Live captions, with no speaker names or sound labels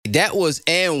That was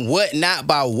And Whatnot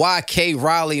by YK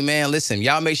Raleigh, man. Listen,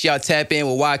 y'all make sure y'all tap in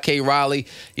with YK Raleigh.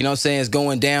 You know what I'm saying? It's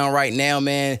going down right now,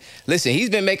 man. Listen, he's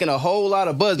been making a whole lot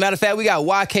of buzz. Matter of fact, we got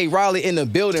YK Raleigh in the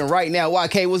building right now.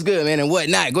 YK, what's good, man? And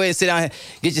Whatnot. Go ahead and sit down.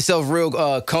 Get yourself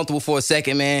real comfortable for a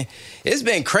second, man. It's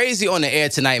been crazy on the air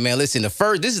tonight, man. Listen,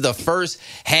 this is the first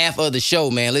half of the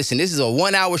show, man. Listen, this is a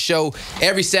 1-hour show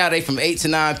every Saturday from 8 to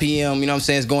 9 p.m. You know what I'm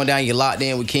saying? It's going down. You're locked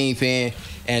in with Kingpin.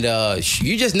 And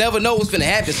you just never know what's going to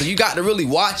happen. So you got to really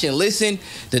watch and listen.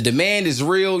 The demand is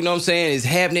real. You know what I'm saying? It's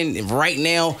happening right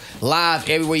now, live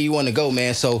everywhere you want to go,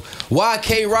 man. So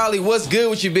YK Raleigh, what's good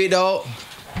with you, big dog?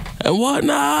 And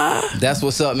Whatnot. That's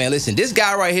what's up, man. Listen, this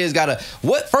guy right here has got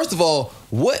first of all,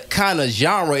 what kind of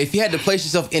genre, if you had to place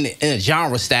yourself in a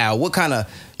genre style, what kind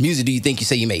of music do you think you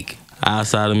say you make?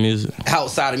 Outside of music.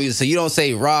 Outside of music. So you don't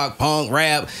say rock, punk,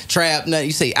 rap, trap, nothing.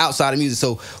 You say outside of music.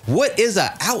 So what is an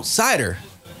outsider?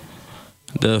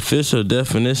 The official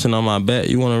definition on my back.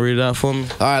 You want to read it out for me?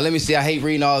 All right, let me see. I hate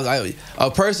reading all this. A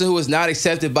person who is not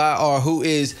accepted by or who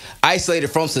is isolated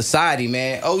from society,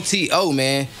 man. OTO,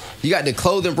 man. You got the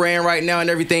clothing brand right now and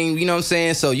everything, you know what I'm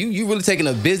saying? So you really taking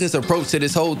a business approach to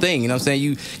this whole thing, you know what I'm saying?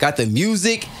 You got the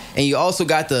music and you also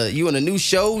got you in a new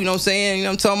show, you know what I'm saying? You know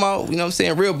what I'm talking about? You know what I'm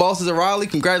saying? Real Bosses of Raleigh.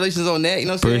 Congratulations on that, you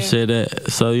know what I'm saying? Appreciate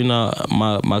that. So, you know,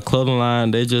 my clothing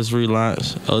line, they just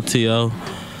relaunched, OTO.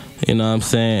 You know what I'm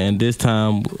saying? And this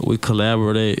time we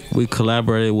collaborated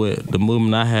with the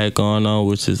movement I had going on,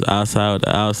 which is Outside with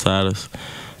the Outsiders.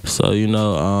 So, you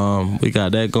know, we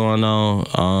got that going on.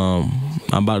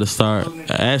 I'm about to start.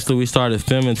 Actually, we started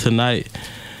filming tonight.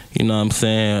 You know what I'm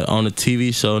saying? On the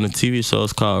TV show. And the TV show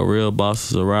is called Real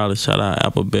Bosses of Raleigh. Shout out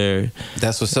Appleberry.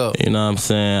 That's what's up. You know what I'm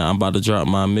saying? I'm about to drop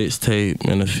my mixtape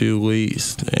in a few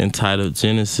weeks entitled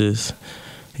Genesis.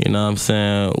 You know what I'm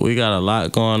saying? We got a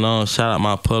lot going on. Shout out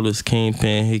my published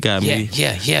Kingpin. He got me.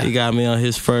 Yeah. He got me on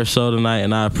his first show tonight,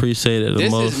 and I appreciate it the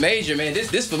most. This is major, man.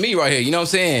 This for me right here. You know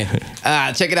what I'm saying?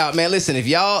 Check it out, man. Listen, if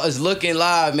y'all is looking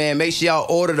live, man, make sure y'all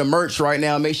order the merch right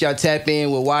now. Make sure y'all tap in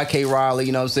with YK Raleigh,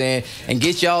 you know what I'm saying? And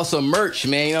get y'all some merch,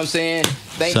 man. You know what I'm saying?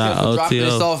 Thank you for dropping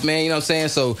this off, man. You know what I'm saying?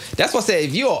 So that's why I said,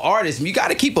 if you're an artist, you got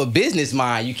to keep a business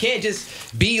mind. You can't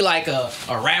just be like a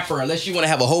rapper unless you want to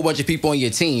have a whole bunch of people on your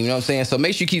team. You know what I'm saying? So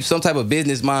make sure you keep some type of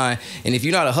business mind. And if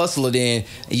you're not a hustler, then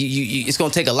it's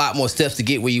going to take a lot more steps to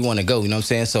get where you want to go. You know what I'm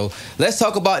saying? So let's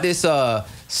talk about this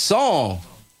song,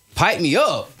 Pipe Me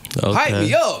Up. Okay. Hype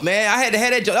me up, man. I had to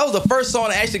have that. That was the first song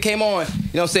that actually came on. You know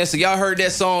what I'm saying? So y'all heard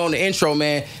that song, the intro,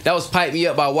 man. That was Pipe Me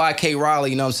Up by YK Raleigh,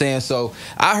 you know what I'm saying? So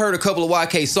I heard a couple of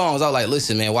YK songs. I was like,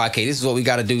 listen, man, YK, this is what we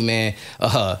got to do, man.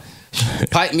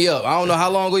 Pipe Me Up. I don't know how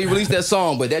long ago you released that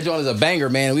song, but that joint is a banger,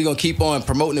 man. We're going to keep on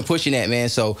promoting and pushing that, man.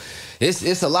 So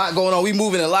it's a lot going on. We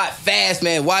moving a lot fast,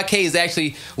 man. YK is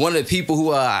actually one of the people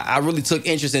who I really took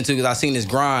interest into because I seen his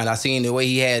grind. I seen the way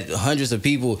he had hundreds of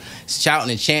people shouting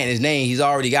and chanting his name. He's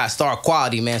already got star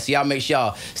quality, man. So y'all make sure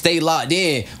y'all stay locked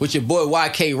in with your boy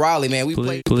YK Raleigh, man. We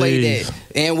played that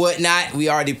And Whatnot. We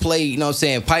already played, you know what I'm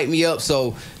saying, Pipe Me Up.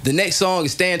 So the next song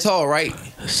is Stand Tall, right?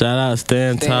 Shout out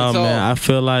Stand Tall, man. I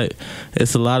feel like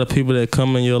it's a lot of people that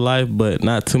come in your life, but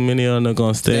not too many of them are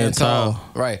going to stand tall.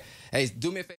 Right. Hey,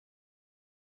 do me a favor.